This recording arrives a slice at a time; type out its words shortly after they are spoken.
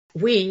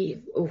we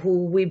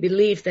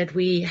believe that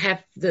we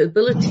have the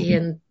ability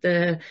and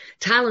the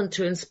talent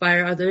to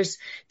inspire others,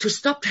 to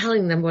stop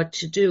telling them what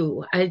to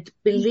do. I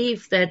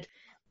believe that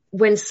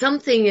when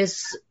something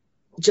is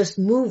just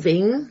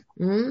moving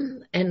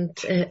and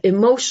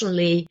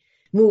emotionally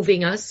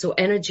moving us, so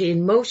energy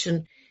in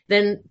motion,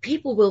 then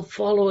people will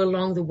follow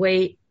along the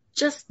way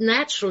just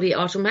naturally,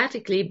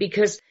 automatically,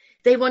 because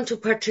they want to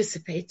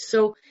participate.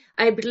 So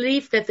I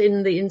believe that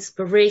in the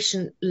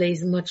inspiration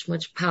lays much,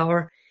 much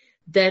power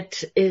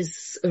that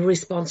is a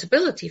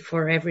responsibility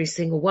for every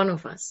single one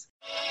of us.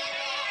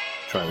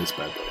 Try this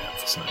bad boy out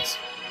for size.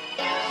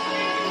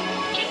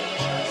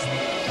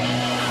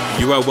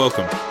 You are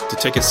welcome to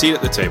take a seat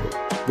at the table,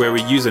 where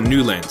we use a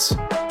new lens,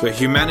 where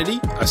humanity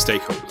are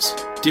stakeholders.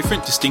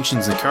 Different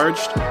distinctions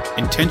encouraged,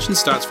 intention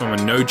starts from a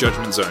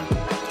no-judgment zone.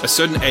 A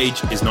certain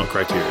age is not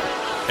criteria,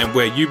 and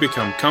where you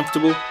become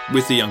comfortable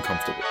with the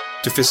uncomfortable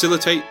to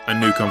facilitate a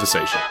new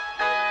conversation.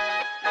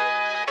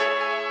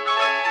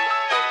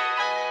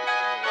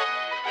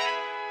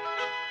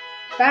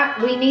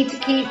 But we need to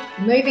keep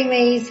moving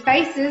these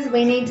faces.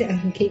 We need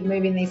to keep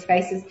moving these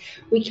faces.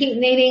 We keep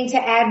needing to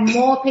add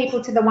more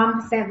people to the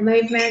 1%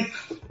 movement.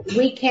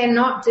 We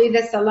cannot do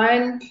this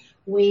alone.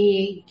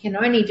 We can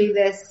only do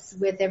this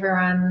with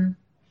everyone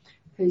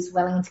who's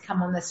willing to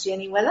come on this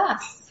journey with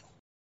us.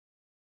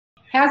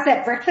 How's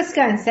that breakfast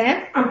going,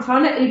 Sam? I'm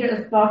trying to eat it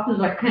as fast as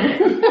I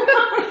can.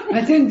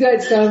 I think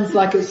that sounds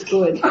like it's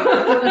good.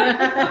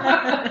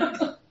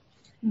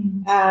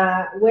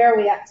 Where are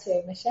we up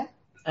to, Michelle?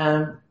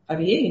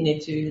 Over here, you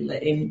need to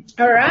let him.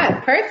 All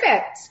right,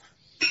 perfect.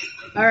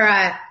 All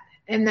right,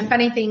 and the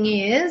funny thing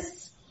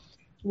is,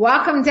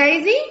 welcome,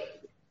 Daisy.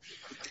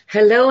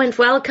 Hello and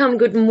welcome.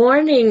 Good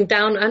morning,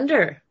 down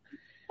under.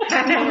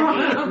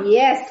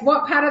 Yes.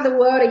 What part of the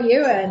world are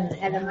you in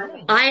at the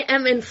moment? I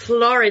am in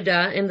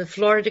Florida, in the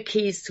Florida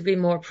Keys to be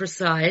more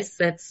precise.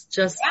 That's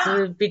just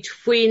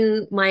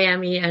between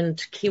Miami and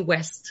Key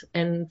West.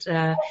 And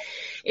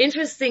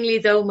interestingly,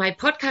 though, my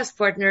podcast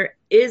partner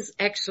is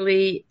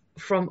actually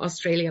from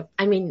Australia.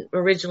 I mean,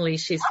 originally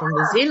she's from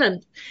New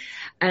Zealand,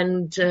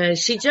 and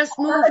she just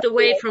moved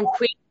away from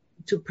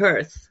Queensland to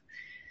Perth.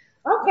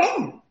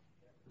 Okay.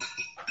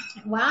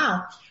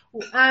 Wow.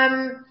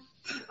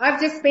 I've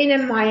just been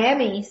in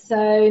Miami,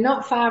 so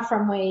not far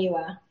from where you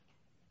are.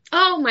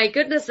 Oh my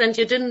goodness, and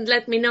you didn't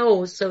let me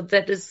know. So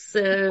that is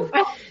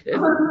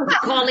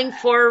calling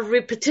for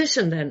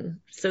repetition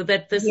then, so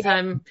that this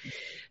time,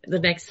 the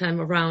next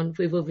time around,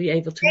 we will be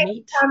able to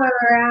meet. Next time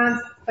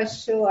around, for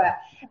sure.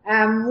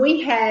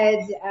 We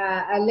had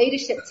a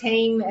leadership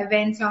team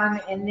event on,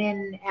 and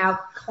then our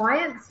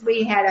clients,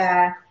 we had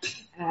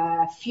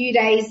a few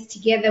days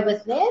together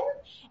with them.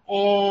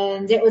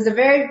 And it was a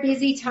very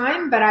busy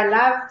time, but I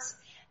loved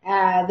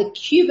the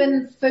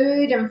Cuban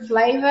food and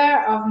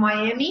flavor of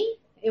Miami.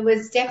 It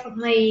was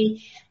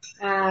definitely,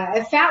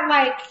 it felt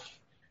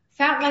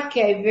like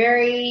a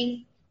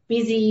very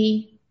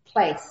busy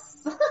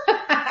place.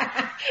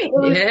 It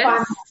was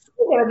fun.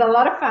 It was a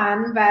lot of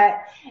fun, but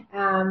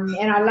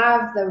and I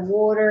love the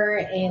water,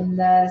 and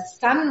the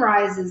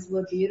sunrises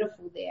were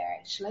beautiful there,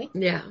 actually.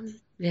 Yeah,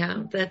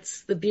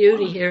 that's the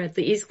beauty here at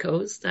the East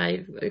Coast.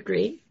 I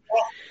agree.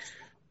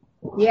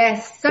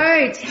 Yes.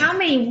 So tell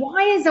me,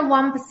 why is a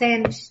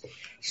 1%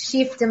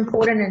 shift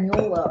important in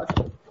your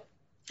world?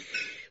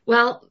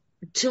 Well,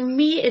 to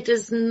me, it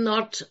is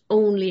not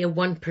only a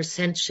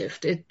 1%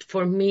 shift. It,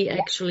 for me,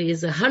 actually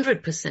is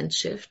 100%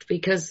 shift,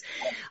 because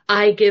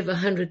I give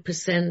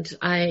 100%.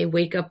 I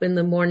wake up in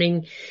the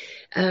morning,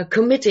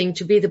 committing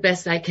to be the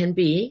best I can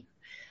be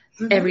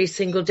every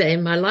single day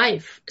in my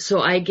life.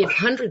 So I give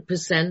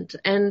 100%,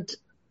 and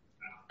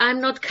I'm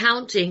not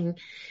counting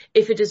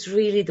if it is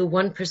really the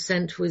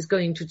 1% who is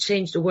going to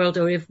change the world,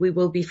 or if we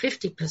will be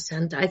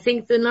 50%. I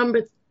think the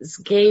numbers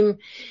game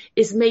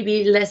is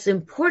maybe less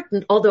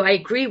important, although I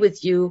agree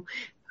with you,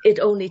 it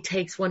only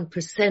takes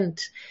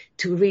 1%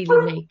 to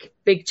really make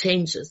big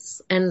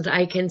changes. And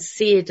I can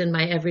see it in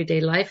my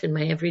everyday life, in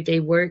my everyday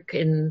work,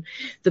 in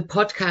the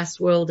podcast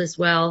world as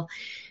well,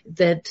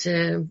 that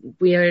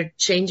we are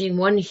changing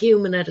one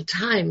human at a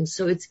time.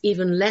 So it's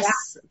even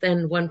less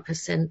than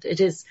 1%.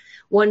 It is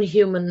one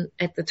human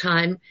at the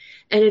time,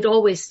 and it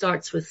always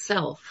starts with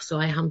self. So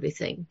I humbly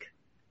think.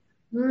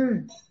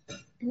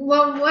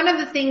 Well, one of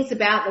the things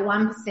about the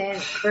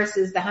 1%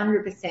 versus the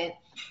 100%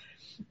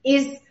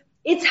 is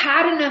it's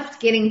hard enough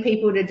getting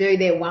people to do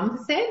their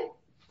 1%,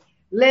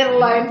 let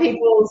alone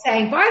people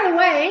saying, by the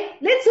way,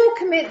 let's all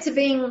commit to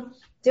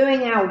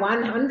doing our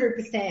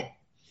 100%.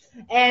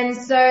 And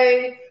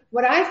so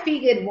what I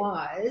figured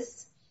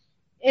was,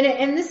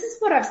 and this is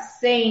what I've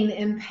seen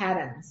in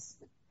patterns,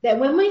 that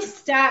when we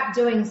start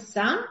doing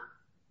some,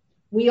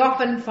 we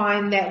often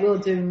find that we'll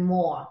do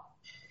more.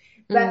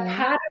 But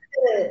part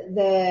of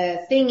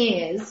the thing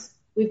is,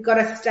 we've got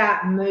to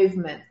start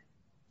movement.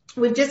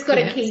 We've just got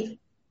to keep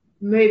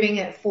moving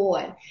it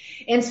forward.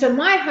 And so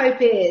my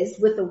hope is,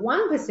 with the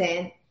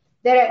 1%,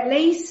 that at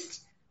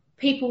least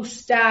people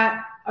start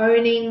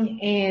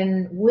owning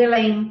and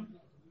willing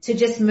to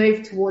just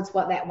move towards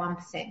what that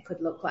 1%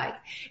 could look like.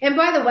 And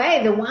by the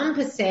way, the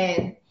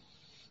 1%,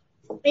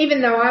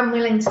 even though I'm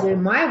willing to do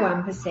my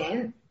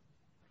 1%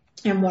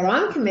 and what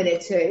I'm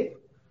committed to,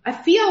 I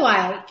feel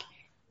like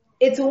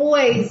it's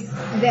always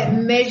that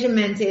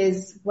measurement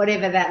is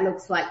whatever that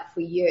looks like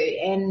for you.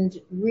 And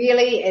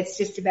really it's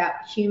just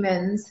about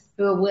humans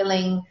who are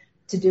willing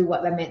to do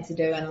what they're meant to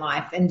do in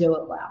life and do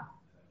it well.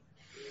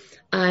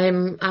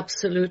 I'm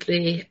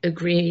absolutely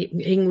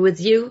agreeing with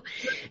you.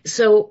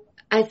 So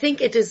I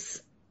think it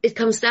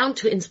comes down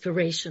to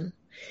inspiration.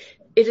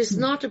 It is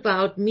not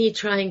about me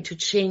trying to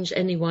change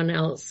anyone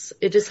else.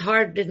 It is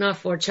hard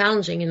enough or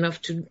challenging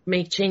enough to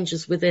make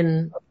changes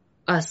within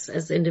us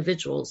as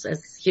individuals,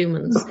 as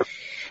humans.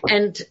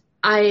 And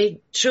I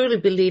truly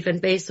believe,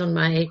 and based on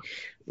my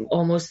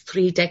almost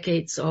 3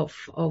 decades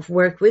of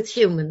work with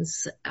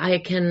humans, I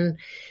can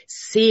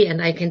see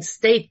and I can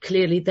state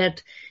clearly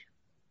that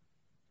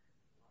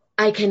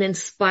I can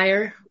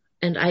inspire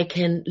and I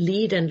can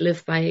lead and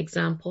live by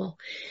example.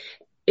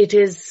 It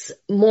is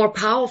more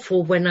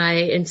powerful when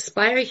I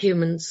inspire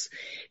humans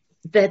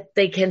that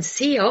they can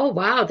see, oh,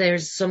 wow,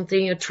 there's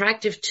something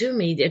attractive to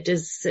me. It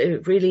is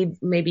really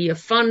maybe a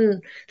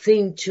fun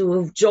thing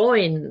to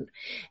join.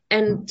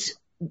 And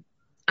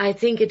I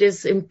think it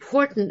is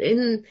important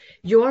in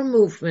your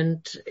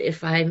movement,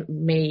 if I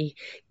may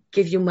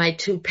give you my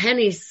 2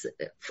 pennies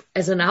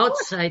as an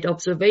outside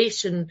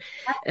observation,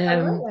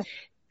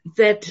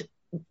 that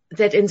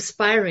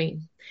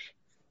inspiring.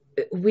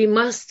 We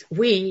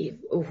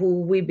who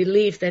we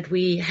believe that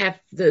we have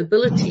the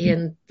ability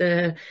and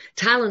the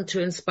talent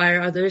to inspire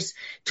others,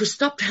 to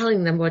stop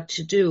telling them what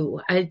to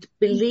do. I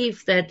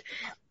believe that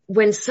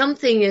when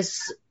something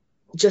is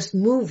just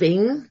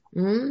moving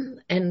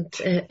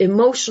and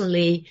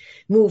emotionally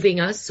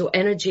moving us, so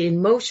energy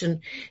in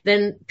motion,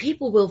 then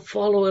people will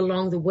follow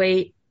along the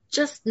way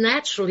just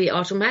naturally,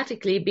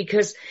 automatically,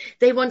 because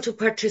they want to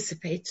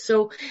participate.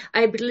 So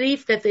I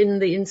believe that in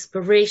the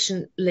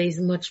inspiration lays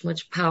much,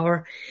 much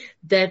power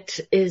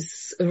that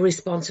is a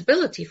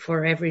responsibility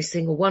for every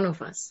single one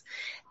of us.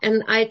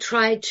 And I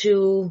try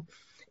to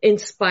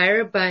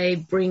inspire by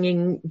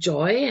bringing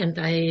joy, and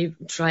I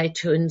try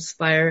to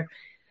inspire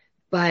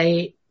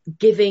by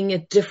giving a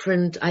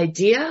different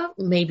idea,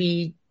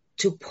 maybe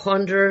to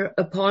ponder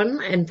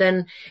upon, and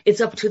then it's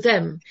up to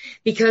them.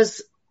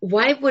 Because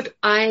why would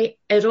I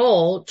at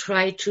all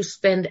try to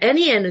spend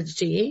any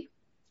energy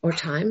or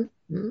time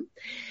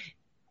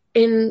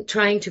in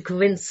trying to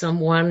convince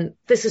someone,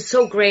 this is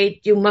so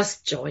great, you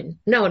must join?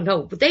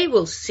 No, they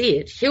will see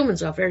it.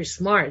 Humans are very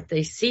smart.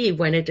 They see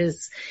when it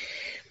is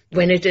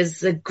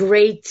a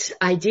great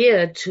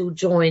idea to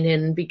join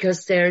in,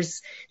 because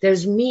there's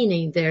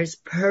meaning, there's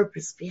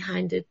purpose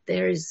behind it.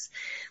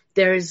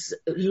 There's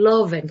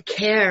love and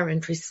care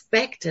and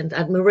respect and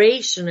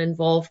admiration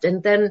involved.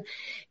 And then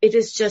it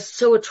is just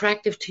so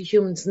attractive to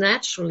humans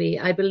naturally.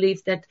 I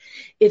believe that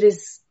it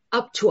is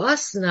up to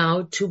us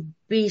now to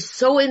be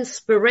so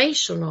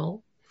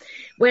inspirational.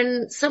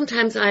 When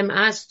sometimes I'm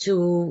asked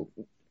to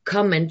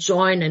come and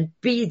join and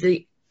be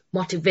the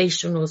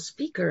motivational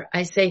speaker,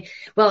 I say,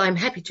 well, I'm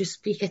happy to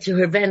speak at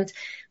your event,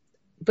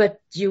 but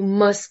you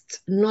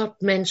must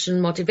not mention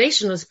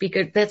motivational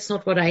speaker. That's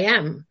not what I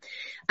am.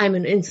 I'm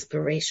an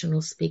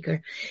inspirational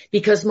speaker,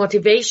 because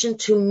motivation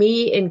to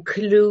me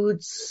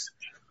includes,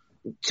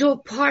 to a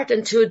part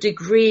and to a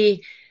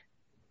degree,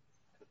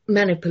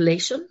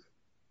 manipulation.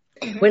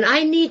 Mm-hmm. When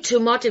I need to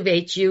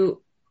motivate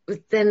you,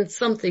 then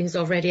something's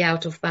already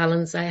out of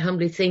balance, I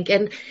humbly think.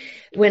 And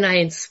when I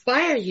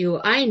inspire you,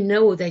 I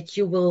know that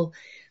you will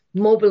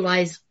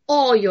mobilize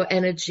all your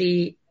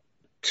energy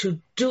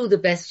to do the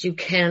best you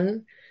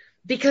can,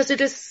 because it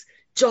is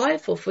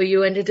joyful for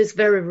you and it is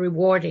very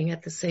rewarding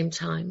at the same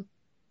time.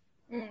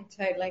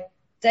 Totally.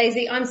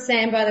 Daisy, I'm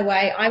Sam, by the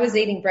way. I was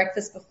eating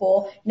breakfast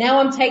before. Now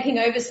I'm taking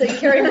over so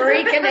Kerry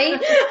Marie can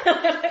eat.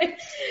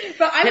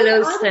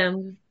 Hello,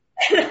 Sam.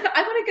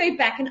 I want to go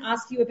back and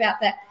ask you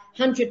about that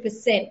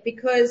 100%,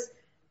 because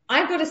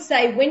I've got to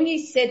say, when you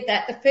said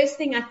that, the first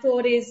thing I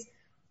thought is,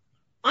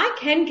 I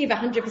can give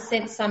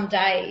 100% some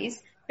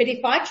days, but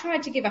if I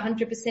tried to give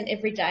 100%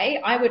 every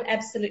day, I would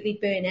absolutely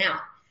burn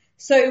out.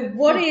 So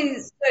what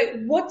does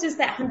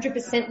that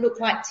 100% look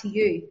like to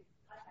you?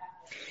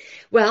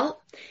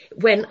 Well,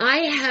 when I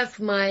have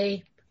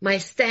my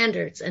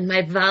standards and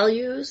my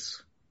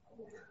values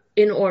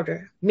in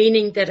order,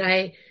 meaning that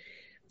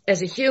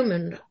as a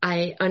human,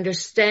 I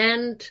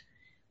understand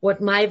what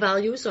my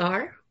values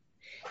are,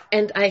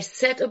 and I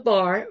set a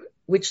bar,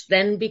 which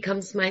then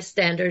becomes my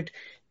standard.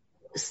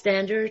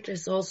 Standard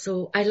is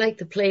also, I like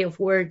the play of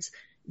words,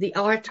 the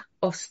art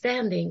of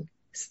standing,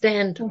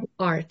 stand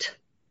art.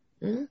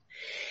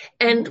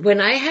 And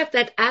when I have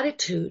that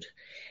attitude,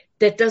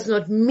 that does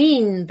not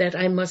mean that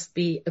I must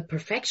be a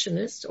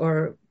perfectionist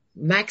or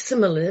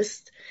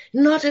maximalist,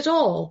 not at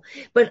all.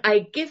 But I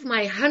give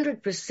my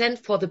 100%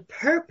 for the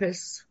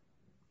purpose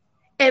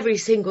every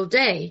single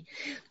day.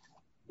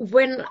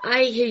 When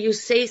I hear you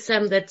say,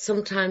 Sam, that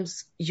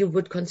sometimes you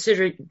would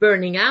consider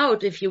burning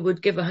out if you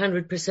would give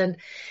 100%,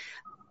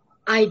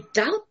 I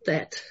doubt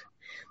that,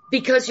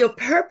 because your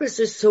purpose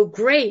is so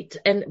great.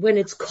 And when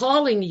it's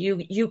calling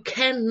you, you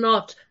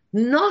cannot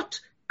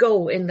not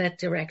go in that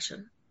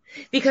direction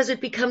because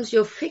it becomes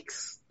your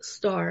fixed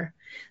star.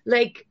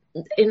 Like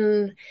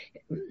in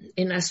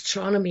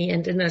astronomy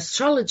and in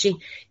astrology,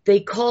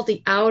 they call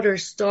the outer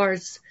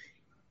stars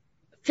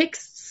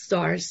fixed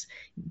stars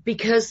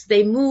because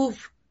they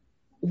move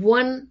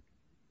 1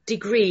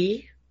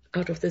 degree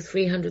out of the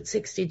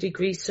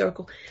 360-degree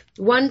circle,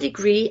 1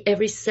 degree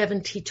every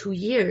 72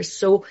 years.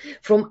 So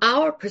from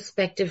our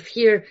perspective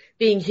here,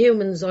 being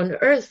humans on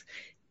Earth,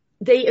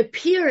 they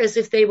appear as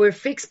if they were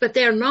fixed, but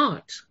they're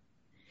not.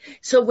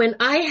 So when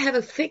I have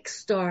a fixed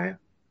star,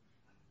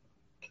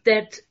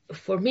 that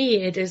for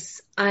me it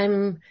is,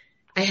 I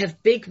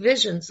have big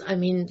visions. I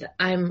mean,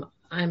 I'm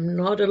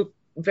not a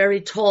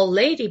very tall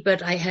lady,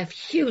 but I have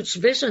huge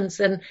visions,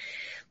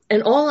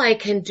 and all I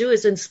can do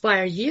is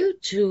inspire you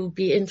to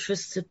be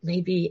interested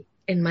maybe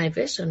in my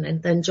vision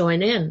and then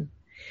join in.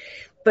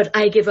 But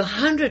I give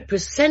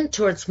 100%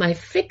 towards my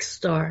fixed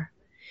star.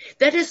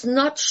 That is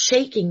not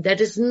shaking. That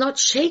is not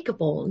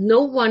shakeable.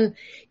 No one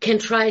can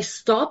try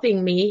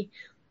stopping me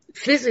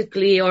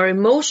physically or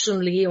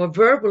emotionally or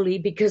verbally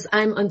because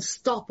I'm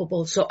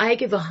unstoppable. So I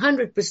give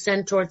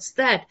 100% towards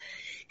that.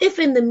 If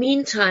in the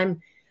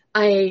meantime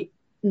I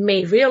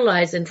may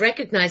realize and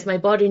recognize my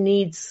body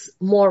needs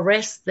more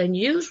rest than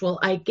usual,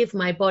 I give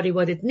my body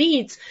what it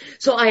needs.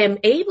 So I am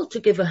able to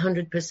give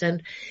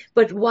 100%.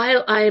 But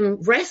while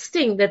I'm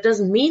resting, that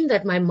doesn't mean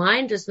that my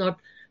mind is not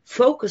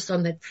focused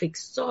on that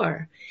fixed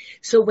star.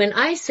 So when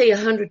I say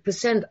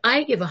 100%,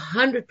 I give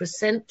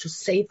 100% to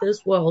save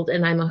this world,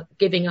 and I'm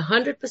giving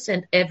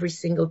 100% every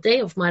single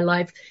day of my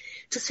life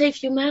to save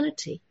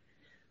humanity.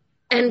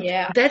 And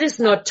that is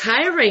not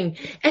tiring.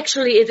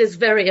 Actually, it is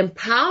very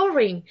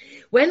empowering.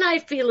 When I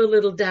feel a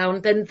little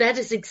down, then that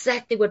is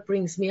exactly what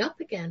brings me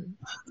up again.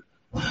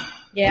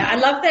 Yeah, I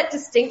love that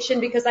distinction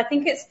because I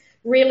think it's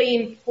really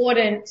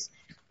important.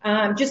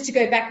 Just to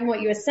go back on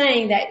what you were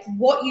saying, that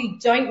what you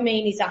don't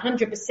mean is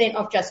 100%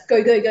 of just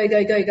go, go, go,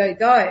 go, go, go,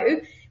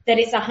 go, that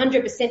it's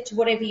 100% to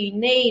whatever you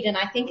need. And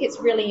I think it's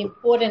really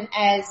important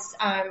as,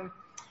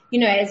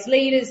 as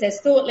leaders,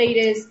 as thought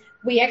leaders,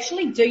 we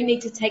actually do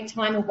need to take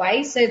time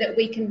away so that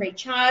we can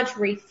recharge,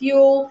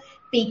 refuel,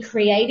 be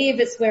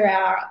creative. It's where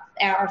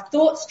our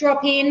thoughts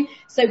drop in.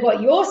 So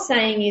what you're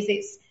saying is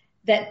it's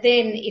that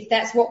then if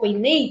that's what we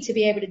need to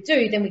be able to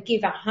do, then we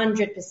give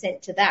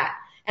 100% to that.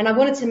 And I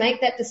wanted to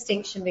make that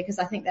distinction because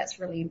I think that's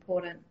really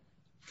important.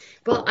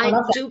 Well,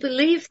 I do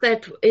believe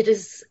that it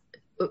is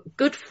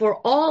good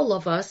for all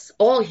of us,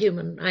 all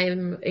human. I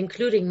am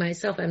including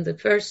myself. I'm the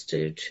first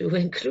to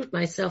include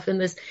myself in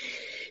this,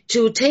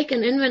 to take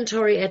an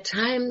inventory at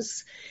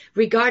times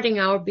regarding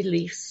our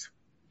beliefs.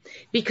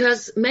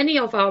 Because many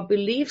of our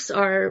beliefs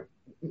are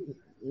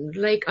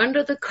like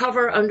under the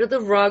cover, under the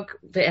rug,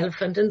 the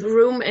elephant in the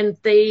room, and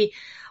they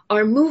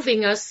are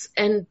moving us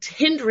and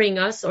hindering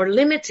us or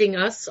limiting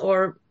us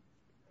or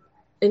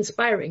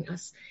inspiring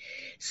us.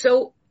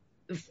 So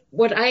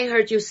what I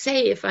heard you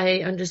say, if I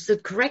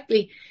understood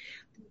correctly,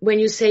 when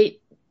you say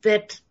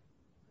that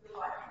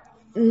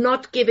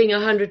not giving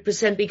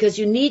 100% because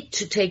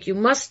you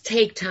must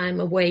take time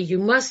away, you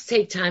must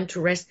take time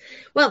to rest.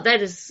 Well,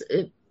 that is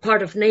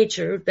part of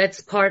nature. That's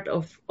part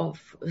of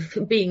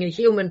being a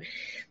human.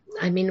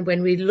 I mean,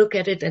 when we look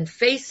at it and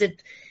face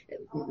it,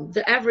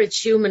 the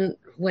average human,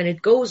 when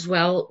it goes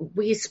well,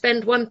 we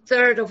spend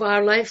 1/3 of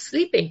our life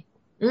sleeping.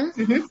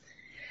 Mm-hmm.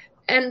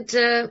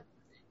 And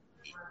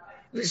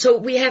so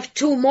we have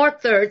 2 more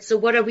thirds. So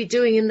what are we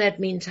doing in that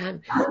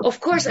meantime? Of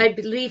course, I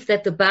believe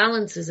that the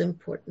balance is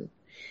important.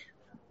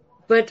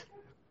 But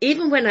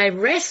even when I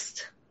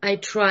rest, I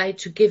try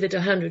to give it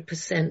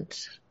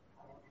 100%.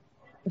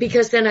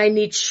 Because then I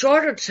need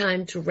shorter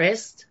time to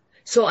rest.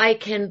 So I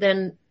can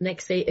then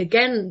next day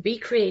again be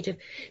creative.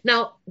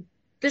 Now,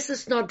 this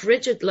is not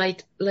rigid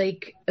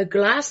like a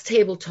glass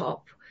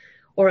tabletop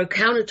or a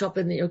countertop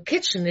in your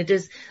kitchen. It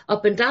is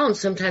up and down.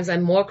 Sometimes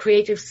I'm more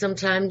creative.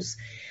 Sometimes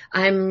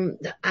I'm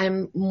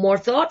more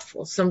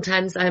thoughtful.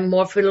 Sometimes I'm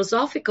more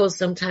philosophical.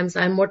 Sometimes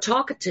I'm more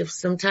talkative.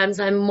 Sometimes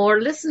I'm more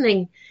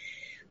listening.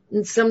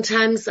 And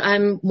sometimes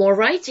I'm more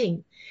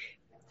writing.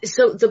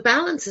 So the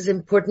balance is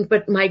important,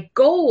 but my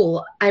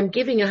goal, I'm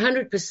giving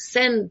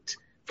 100%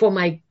 for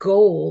my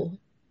goal.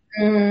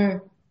 Mm.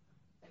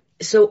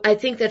 So I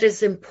think that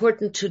is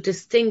important to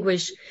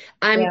distinguish.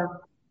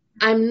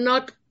 I'm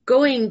not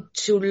going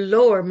to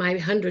lower my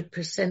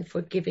 100%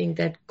 for giving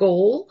that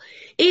goal.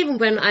 Even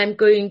when I'm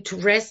going to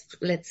rest,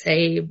 let's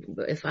say,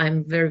 if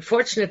I'm very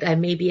fortunate, I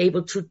may be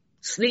able to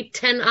sleep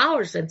 10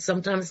 hours, and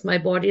sometimes my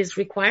body is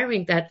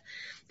requiring that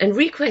and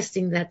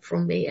requesting that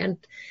from me, and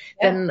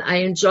then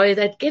I enjoy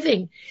that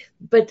giving.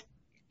 But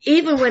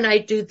even when I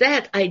do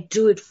that, I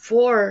do it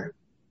for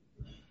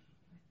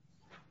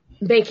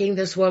making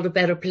this world a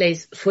better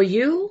place for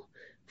you,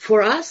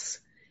 for us,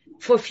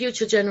 for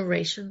future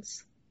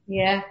generations.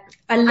 Yeah,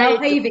 I love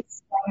how you've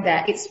explained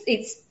that.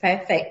 It's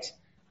perfect.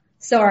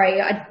 Sorry,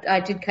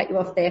 I did cut you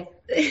off there.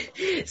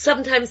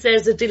 Sometimes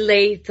there's a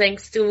delay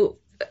thanks to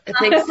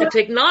thanks to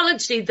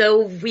technology,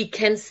 though, we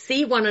can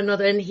see one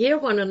another and hear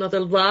one another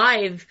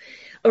live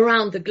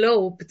around the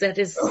globe. That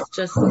is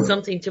just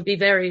something to be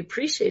very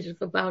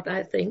appreciative about,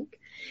 I think.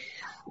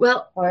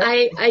 Well,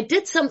 I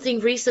did something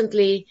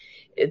recently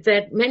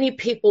that many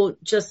people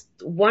just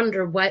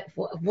wonder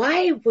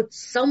why would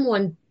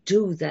someone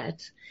do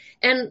that?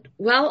 And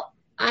well,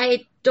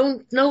 I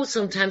don't know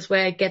sometimes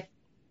where I get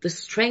the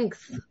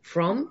strength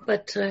from,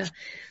 but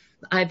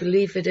I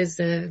believe it is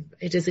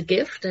a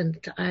gift, and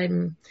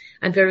I'm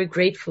very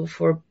grateful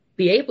for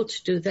being able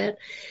to do that.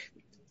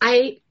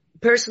 I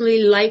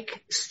personally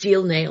like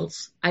steel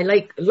nails. I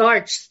like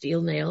large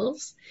steel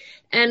nails,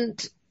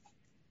 and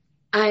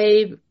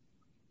I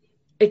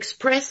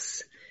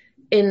express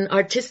in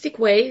artistic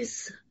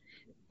ways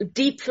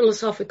deep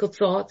philosophical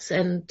thoughts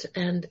and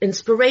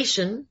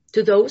inspiration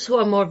to those who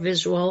are more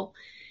visual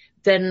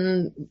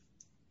than,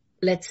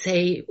 let's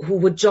say, who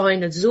would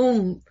join a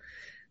Zoom,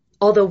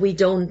 although we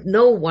don't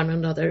know one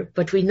another,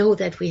 but we know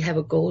that we have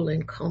a goal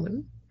in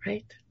common,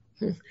 right?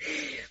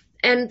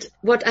 And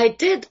what I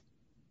did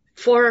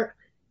for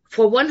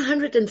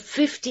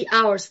 150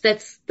 hours,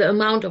 that's the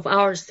amount of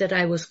hours that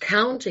I was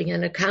counting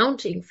and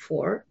accounting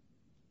for,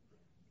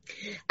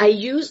 I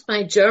used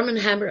my German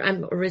hammer.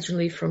 I'm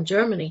originally from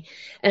Germany,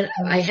 and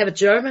I have a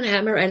German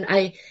hammer, and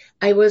I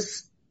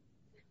was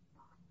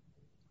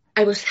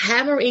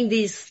hammering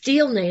these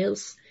steel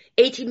nails,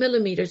 80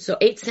 millimeters, so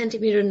 8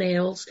 centimeter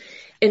nails,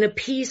 in a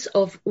piece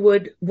of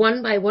wood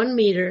 1 by 1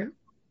 meter.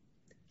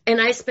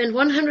 And I spent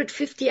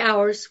 150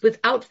 hours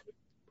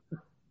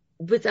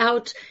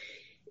without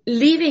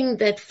leaving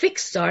that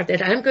fixed start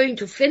that I'm going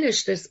to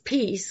finish this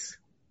piece.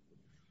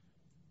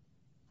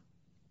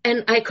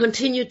 And I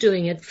continued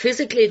doing it.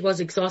 Physically, it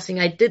was exhausting.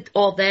 I did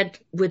all that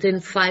within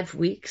 5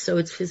 weeks, so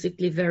it's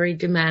physically very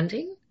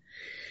demanding.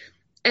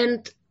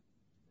 And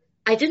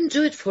I didn't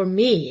do it for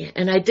me,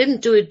 and I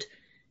didn't do it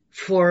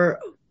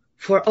for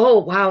oh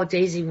wow,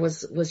 Daisy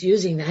was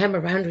using the hammer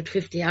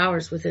 150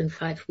 hours within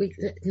 5 weeks.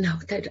 No,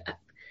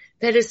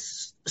 that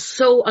is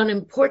so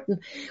unimportant.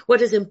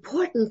 What is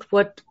important,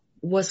 what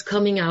was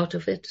coming out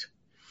of it.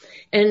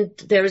 And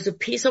there is a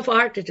piece of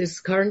art that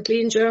is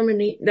currently in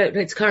Germany. No,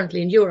 it's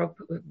currently in Europe.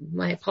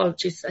 My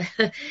apologies.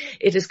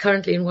 It is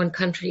currently in one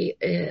country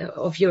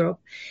of Europe.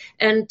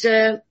 And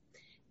it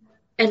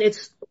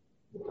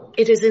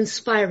is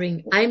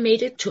inspiring. I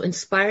made it to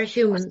inspire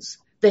humans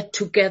that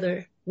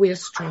together we are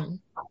strong.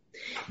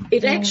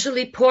 It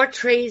actually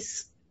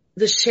portrays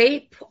the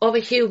shape of a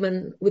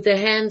human with their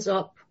hands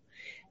up,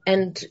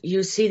 and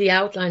you see the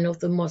outline of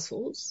the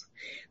muscles.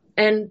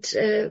 And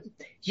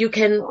you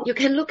can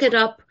look it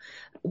up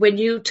when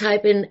you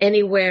type in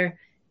anywhere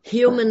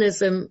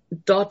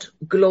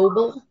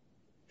humanism.global.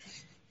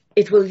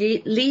 It will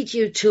lead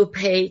you to a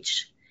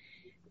page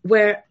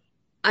where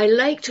I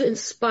like to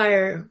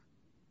inspire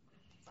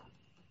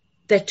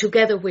that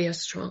together we are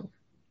strong.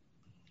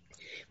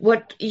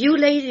 What you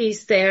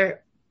ladies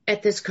there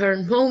at this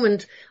current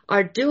moment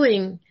are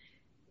doing,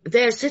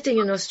 they're sitting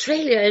in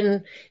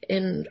Australia,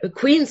 in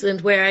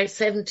Queensland, where I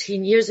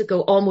 17 years ago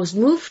almost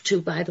moved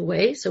to, by the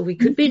way, so we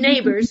could be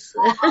neighbors.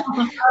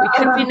 We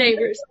could be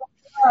neighbors.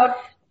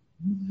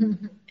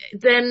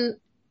 Then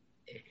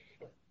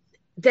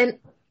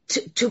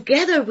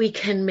together we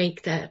can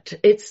make that.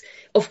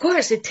 Of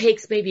course, it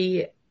takes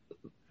maybe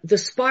the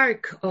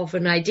spark of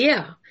an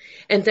idea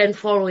and then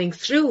following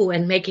through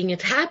and making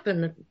it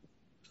happen,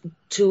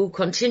 to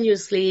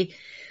continuously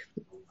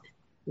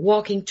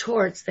walking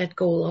towards that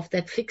goal of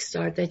that fixed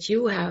start that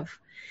you have,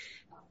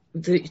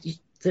 the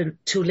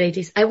two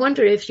ladies. I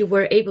wonder if you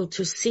were able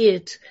to see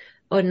it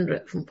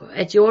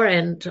at your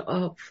end.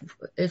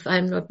 If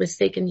I'm not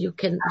mistaken,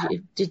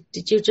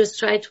 did you just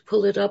try to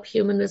pull it up,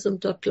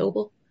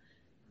 humanism.global?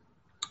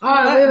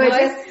 Oh, we were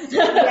just,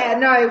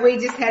 we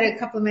just had a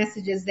couple of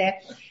messages there.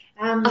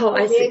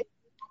 I see.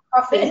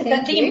 Coffee,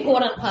 That's the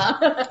important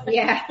part.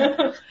 Yeah.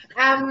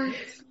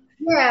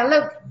 Yeah,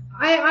 look,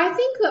 I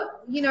think,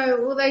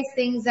 all those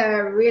things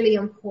are really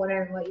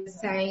important, what you're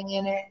saying,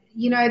 and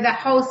the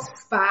whole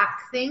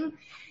spark thing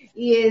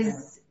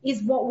is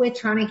what we're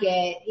trying to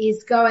get,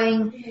 is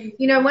going,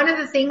 one of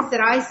the things that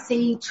I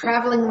see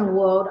traveling the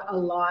world a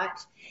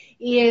lot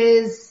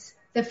is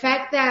the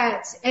fact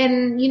that,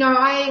 and,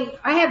 I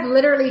have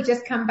literally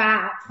just come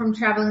back from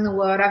traveling the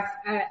world.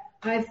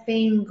 I've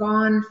been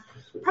gone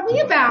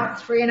probably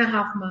about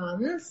 3.5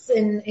 months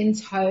in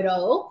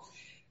total.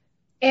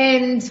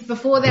 And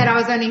before that, I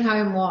was only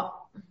home,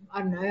 I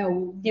don't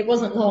know. It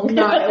wasn't long.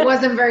 No, it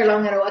wasn't very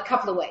long at all, a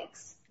couple of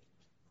weeks.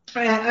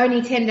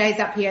 Only 10 days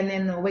up here and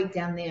then a week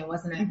down there,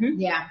 wasn't it?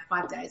 Mm-hmm. Yeah,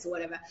 5 days or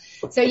whatever.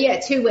 So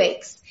 2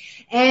 weeks.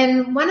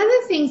 And one of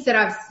the things that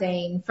I've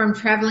seen from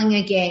traveling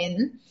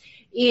again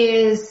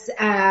is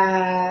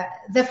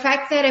the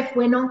fact that if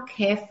we're not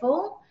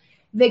careful,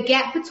 the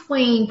gap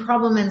between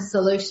problem and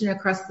solution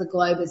across the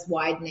globe is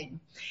widening.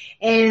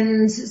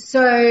 And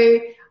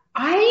so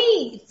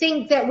I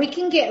think that we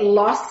can get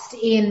lost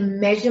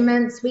in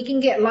measurements. We can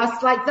get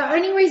lost. Like, the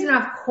only reason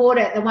I've caught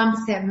it, the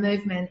 1%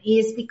 movement,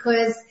 is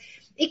because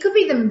It could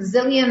be the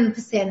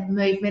zillion%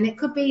 movement. It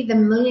could be the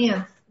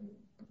millionth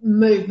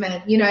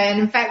movement, you know, and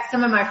in fact,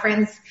 some of my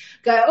friends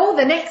go, oh,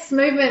 the next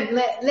movement,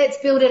 let's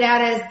build it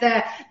out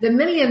as the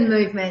million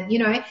movement, you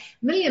know,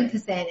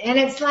 1,000,000%. And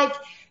it's like,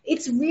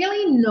 it's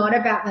really not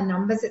about the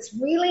numbers. It's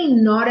really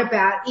not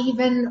about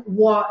even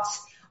what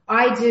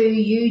I do,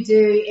 you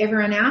do,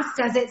 everyone else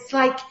does. It's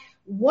like,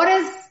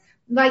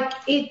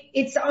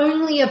 it's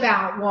only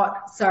about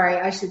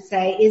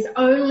is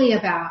only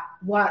about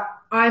what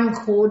I'm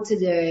called to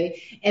do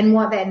and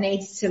what that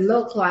needs to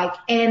look like.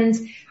 And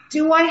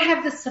do I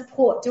have the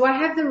support? Do I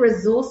have the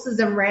resources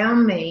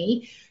around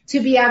me to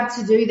be able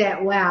to do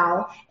that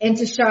well and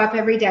to show up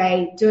every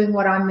day doing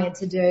what I'm meant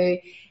to do?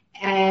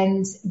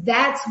 And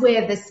that's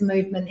where this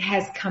movement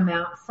has come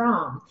out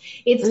from.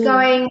 It's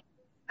going,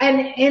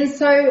 and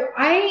so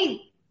I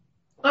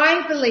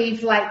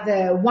believe like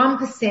the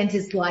 1%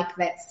 is like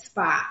that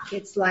spark.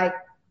 It's like,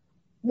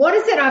 what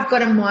is it I've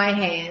got in my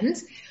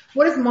hand?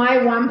 What is my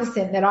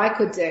 1% that I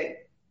could do?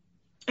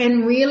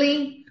 And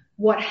really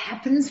what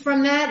happens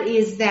from that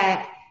is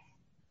that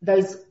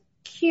those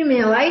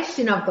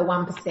accumulation of the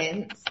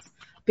 1%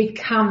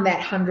 become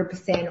that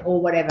 100%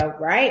 or whatever,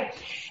 right?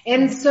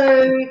 And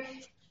so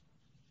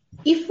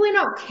if we're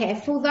not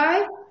careful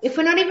though, if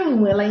we're not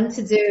even willing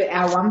to do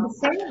our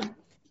 1%,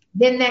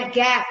 then that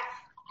gap,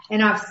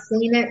 and I've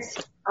seen it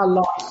a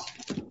lot,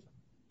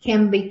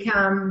 can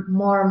become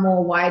more and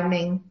more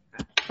widening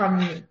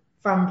from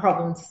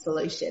problem to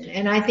solution.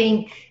 And I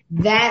think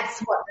that's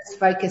what this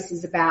focus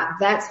is about.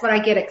 That's what I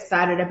get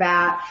excited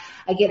about.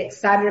 I get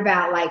excited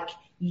about like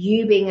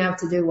you being able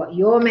to do what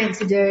you're meant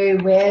to do.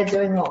 We're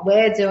doing what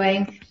we're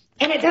doing.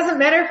 And it doesn't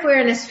matter if we're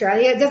in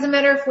Australia. It doesn't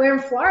matter if we're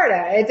in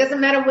Florida. It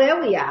doesn't matter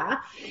where we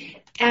are.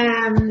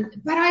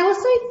 But I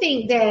also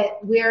think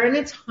that we're in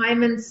a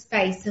time and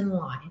space in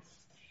life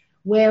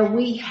where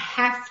we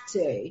have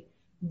to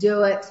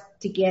do it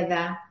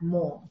together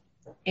more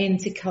and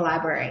to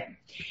collaborate.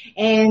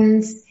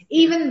 And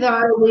even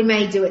though we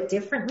may do it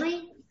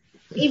differently,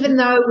 even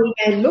though we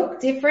may look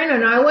different,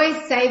 and I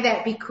always say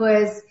that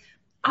because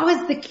I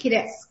was the kid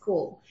at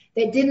school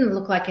that didn't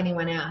look like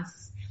anyone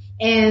else.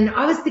 And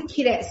I was the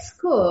kid at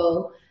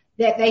school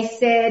that they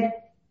said,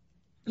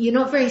 you're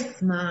not very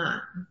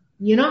smart.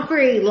 You're not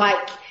very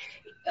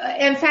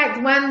in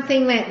fact, one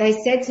thing that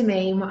they said to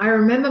me, I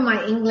remember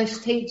my English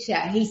teacher,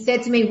 he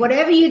said to me,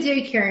 whatever you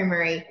do, Kerry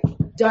Marie,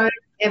 don't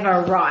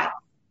ever write.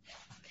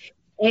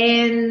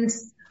 And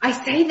I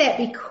say that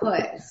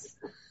because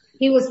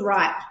he was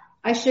right.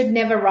 I should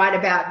never write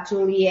about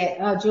Romeo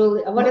and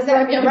Juliet.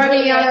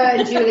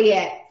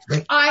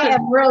 I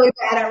am really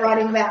bad at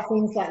writing about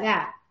things like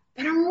that.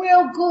 But I'm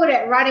real good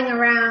at writing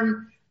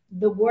around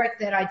the work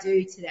that I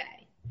do today.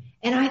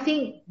 And I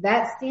think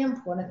that's the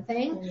important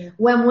thing.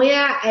 When we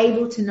are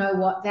able to know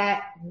what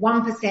that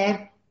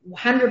 1%,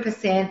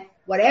 100%,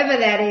 whatever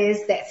that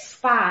is, that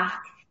spark,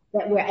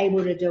 that we're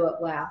able to do it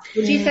well.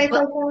 Would you say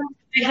so?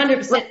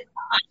 100%.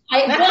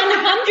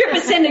 I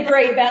 100%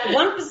 agree about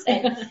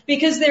 1%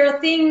 because there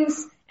are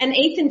things, and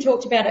Ethan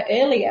talked about it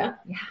earlier.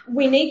 Yeah.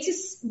 We need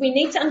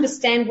to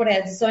understand what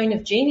our zone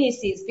of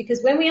genius is,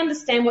 because when we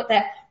understand what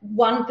that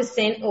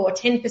 1% or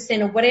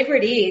 10% or whatever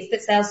it is,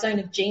 that's our zone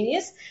of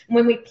genius. And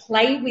when we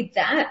play with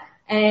that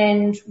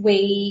and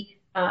we,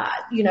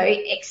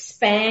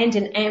 expand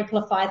and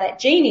amplify that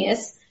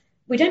genius,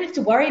 we don't have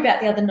to worry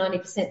about the other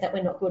 90% that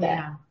we're not good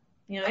at,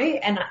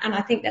 and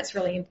I think that's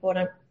really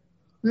important.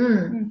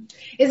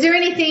 Is there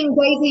anything,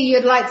 Daisy,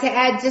 you'd like to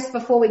add just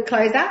before we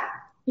close up?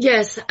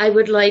 Yes, I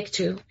would like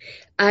to.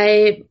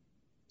 I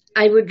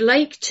would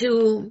like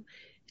to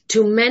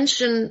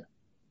mention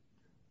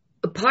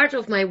a part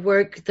of my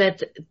work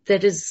that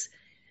is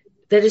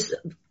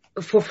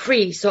for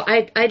free. So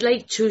I'd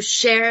like to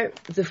share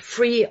the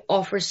free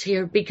offers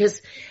here,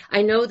 because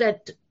I know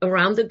that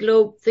around the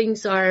globe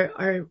things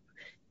are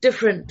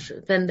different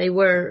than they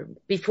were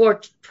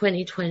before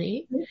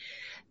 2020.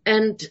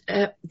 And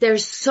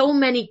there's so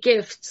many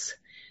gifts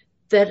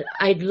that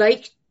I'd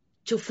like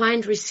to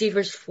find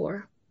receivers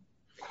for.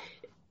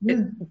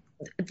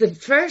 The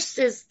first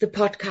is the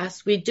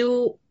podcast. We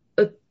do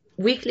a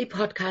weekly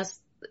podcast.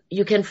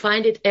 You can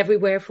find it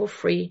everywhere for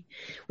free.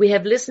 We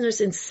have listeners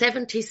in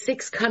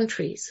 76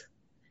 countries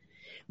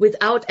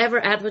without ever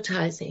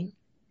advertising,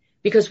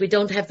 because we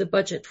don't have the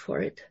budget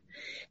for it.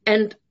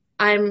 And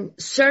I'm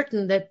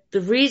certain that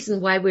the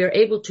reason why we're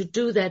able to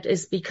do that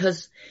is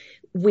because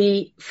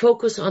we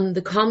focus on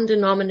the common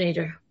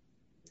denominator.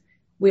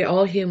 We're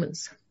all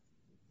humans.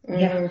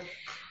 Yeah.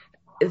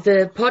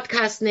 The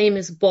podcast name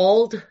is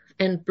Bald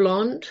and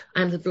Blonde.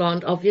 I'm the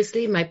blonde,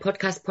 obviously. My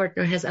podcast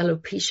partner has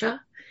alopecia,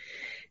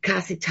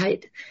 Cassie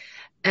Tite.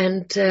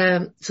 And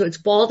so it's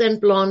Bald and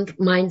Blonde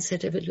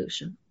Mindset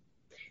Evolution.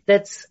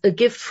 That's a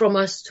gift from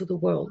us to the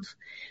world.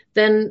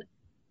 Then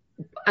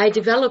I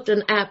developed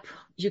an app.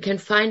 You can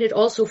find it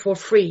also for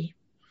free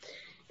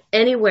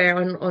anywhere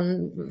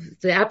on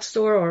the App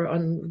Store or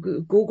on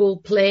Google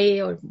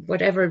Play or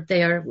whatever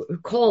they are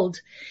called.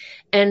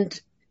 And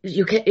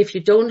you can, if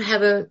you don't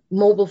have a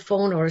mobile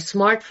phone or a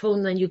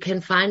smartphone, then you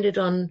can find it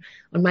on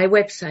my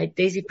website,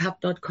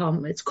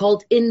 daisypapp.com. It's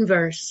called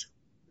Inverse.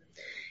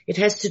 It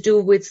has to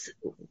do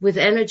with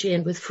energy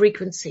and with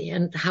frequency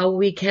and how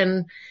we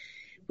can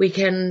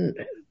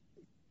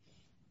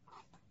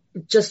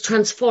just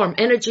transform.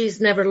 Energy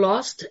is never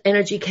lost.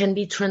 Energy can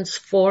be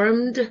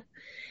transformed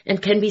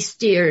and can be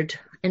steered.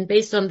 And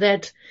based on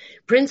that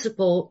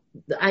principle,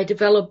 I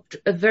developed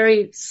a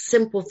very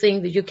simple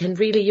thing that you can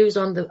really use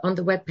on the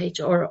webpage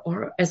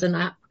or as an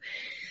app.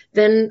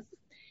 Then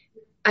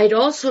I'd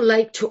also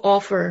like to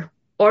offer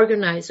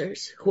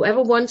organizers,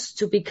 whoever wants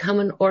to become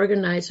an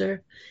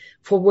organizer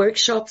for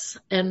workshops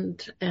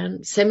and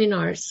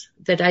seminars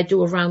that I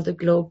do around the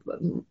globe.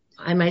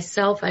 I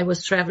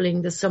was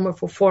traveling this summer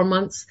for 4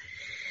 months,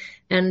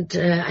 and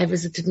I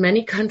visited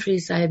many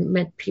countries. I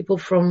met people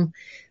from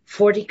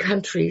 40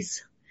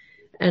 countries,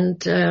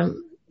 and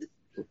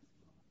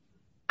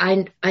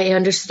I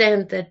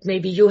understand that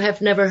maybe you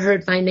have never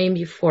heard my name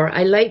before.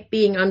 I like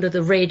being under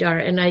the radar,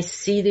 and I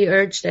see the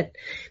urge that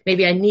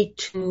maybe I need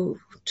to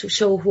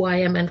show who I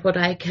am and what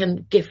I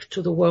can give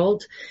to the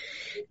world.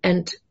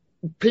 And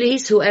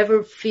please,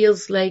 whoever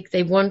feels like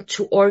they want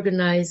to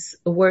organize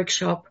a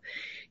workshop,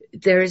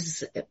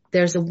 there's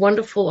a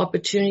wonderful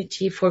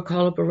opportunity for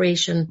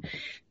collaboration.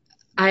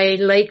 I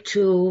like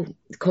to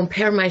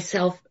compare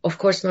myself, of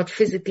course not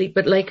physically,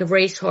 but like a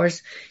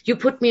racehorse. You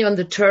put me on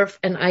the turf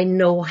and I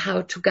know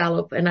how to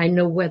gallop, and I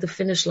know where the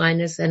finish line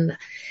is, and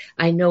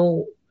I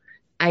know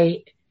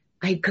I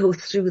go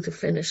through the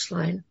finish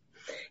line.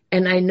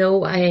 And I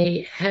know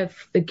I have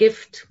the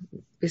gift,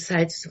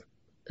 besides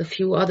a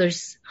few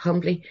others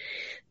humbly,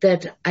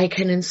 that I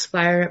can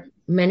inspire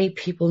many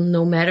people,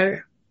 no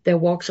matter their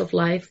walks of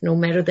life, no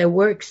matter their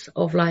works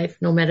of life,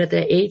 no matter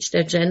their age,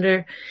 their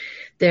gender,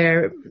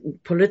 their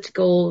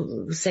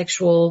political,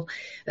 sexual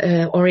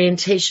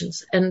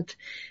orientations. And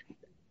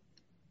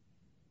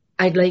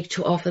I'd like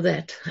to offer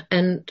that.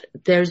 And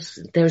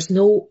there's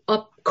no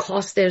up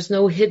cost, there's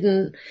no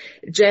hidden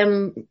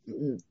gem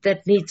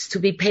that needs to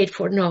be paid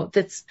for. No,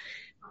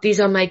 these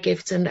are my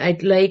gifts, and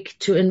I'd like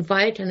to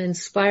invite and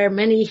inspire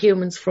many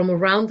humans from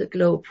around the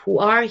globe who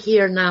are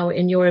here now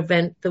in your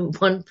event, the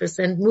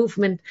 1%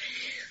 movement.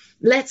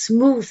 Let's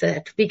move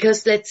that,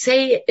 because let's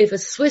say if a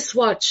Swiss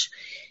watch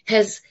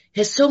has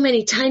so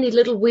many tiny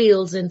little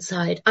wheels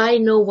inside, I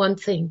know one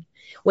thing: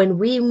 when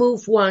we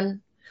move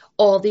one,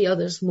 all the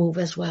others move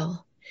as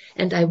well.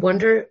 And I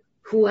wonder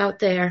who out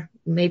there,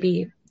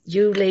 maybe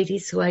you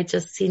ladies who I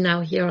just see now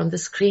here on the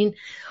screen,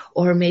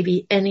 or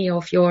maybe any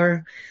of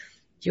your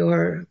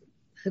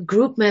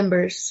group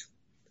members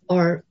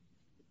or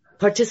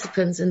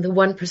participants in the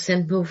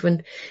 1%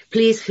 movement,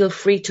 please feel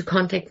free to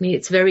contact me.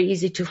 It's very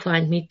easy to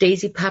find me,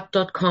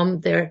 daisypapp.com.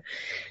 There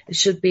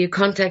should be a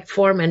contact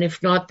form, and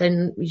if not,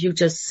 then you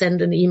just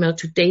send an email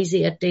to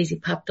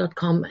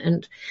daisy@daisypapp.com,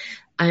 and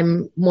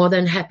I'm more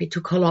than happy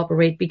to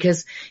collaborate,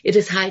 because it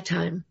is high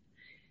time.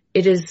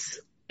 It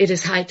is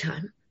high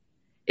time.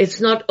 It's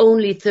not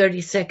only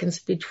 30 seconds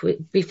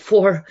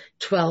before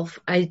 12.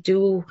 I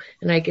do,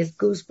 and I get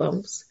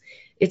goosebumps.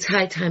 It's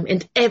high time,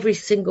 and every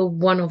single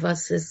one of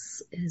us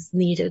is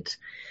needed.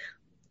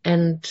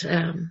 And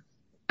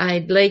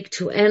I'd like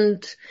to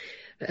end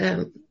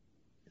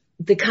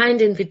the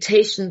kind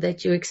invitation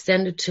that you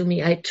extended to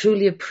me. I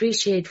truly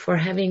appreciate for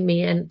having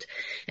me and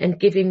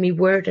giving me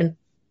word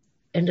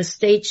and a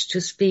stage to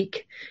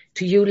speak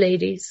to you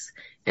ladies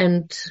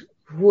and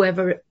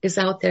whoever is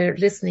out there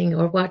listening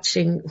or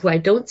watching who I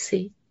don't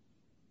see.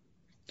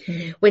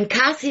 Mm-hmm. When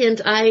Kathy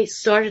and I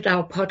started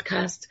our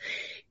podcast,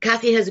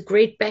 Kathy has a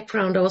great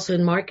background also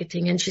in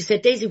marketing, and she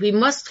said, Daisy, we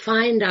must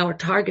find our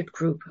target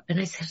group. And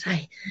I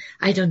said,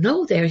 I don't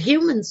know, they're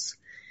humans.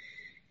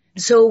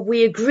 So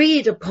we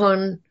agreed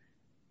upon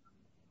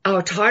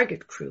our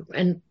target group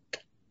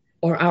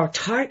or our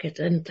target,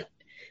 and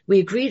we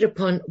agreed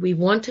upon we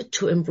wanted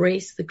to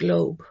embrace the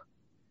globe.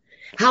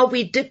 How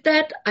we did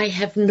that, I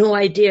have no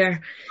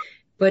idea,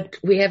 but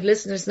we have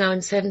listeners now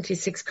in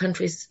 76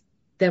 countries.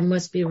 There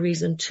must be a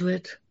reason to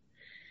it.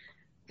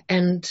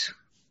 And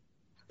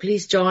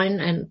please join,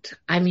 and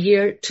I'm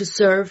here to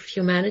serve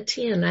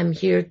humanity, and I'm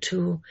here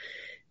to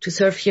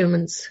serve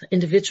humans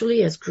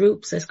individually, as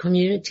groups, as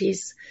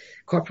communities,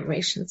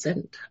 corporations,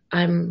 and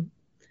I'm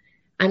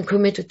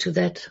committed to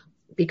that,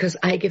 because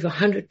I give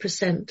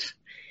 100%,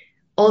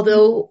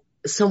 although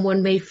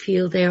someone may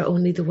feel they're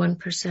only the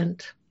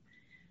 1%.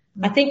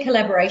 I think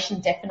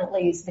collaboration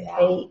definitely is the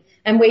key,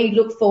 and we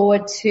look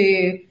forward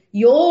to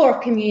your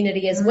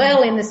community as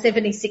well in the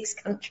 76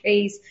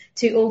 countries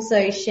to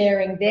also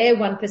sharing their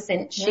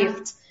 1%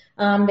 shift,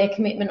 their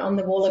commitment on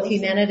the wall of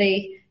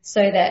humanity,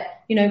 so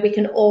that, we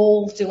can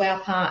all do our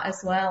part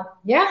as well.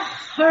 Yeah.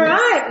 All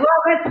right. Well,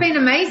 that's been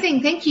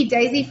amazing. Thank you,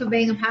 Daisy, for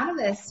being a part of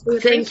this.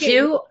 Thank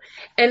you.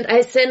 And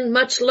I send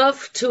much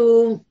love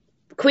to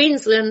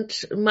Queensland,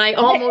 my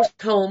almost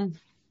home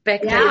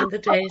back there in the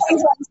days.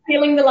 Everyone's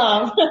feeling the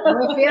love.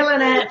 We're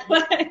feeling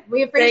it.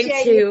 We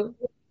appreciate you.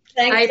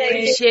 Thanks, I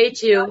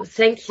appreciate you.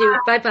 Thank you.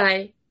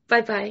 Bye-bye.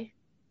 Bye-bye.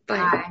 Bye.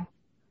 Bye.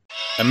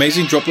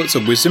 Amazing droplets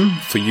of wisdom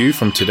for you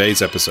from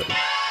today's episode.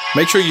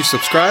 Make sure you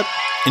subscribe,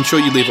 ensure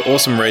you leave an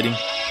awesome rating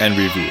and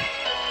review.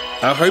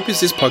 Our hope is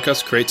this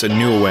podcast creates a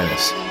new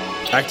awareness,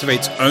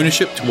 activates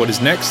ownership to what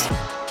is next,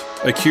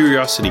 a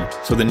curiosity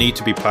for the need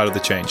to be part of the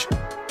change,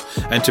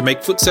 and to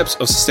make footsteps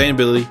of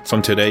sustainability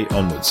from today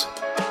onwards.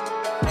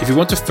 If you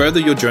want to further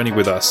your journey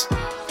with us,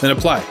 then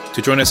apply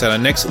to join us at our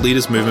next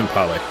Leaders Movement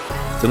Parlay.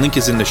 The link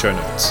is in the show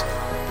notes.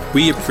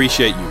 We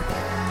appreciate you.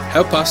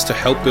 Help us to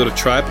help build a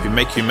tribe who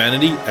make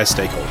humanity as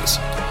stakeholders.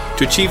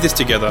 To achieve this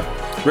together,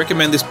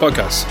 recommend this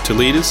podcast to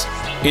leaders,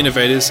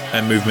 innovators,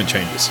 and movement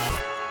changers.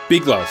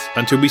 Big love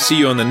until we see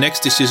you on the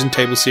next Decision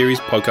Table Series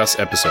podcast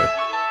episode.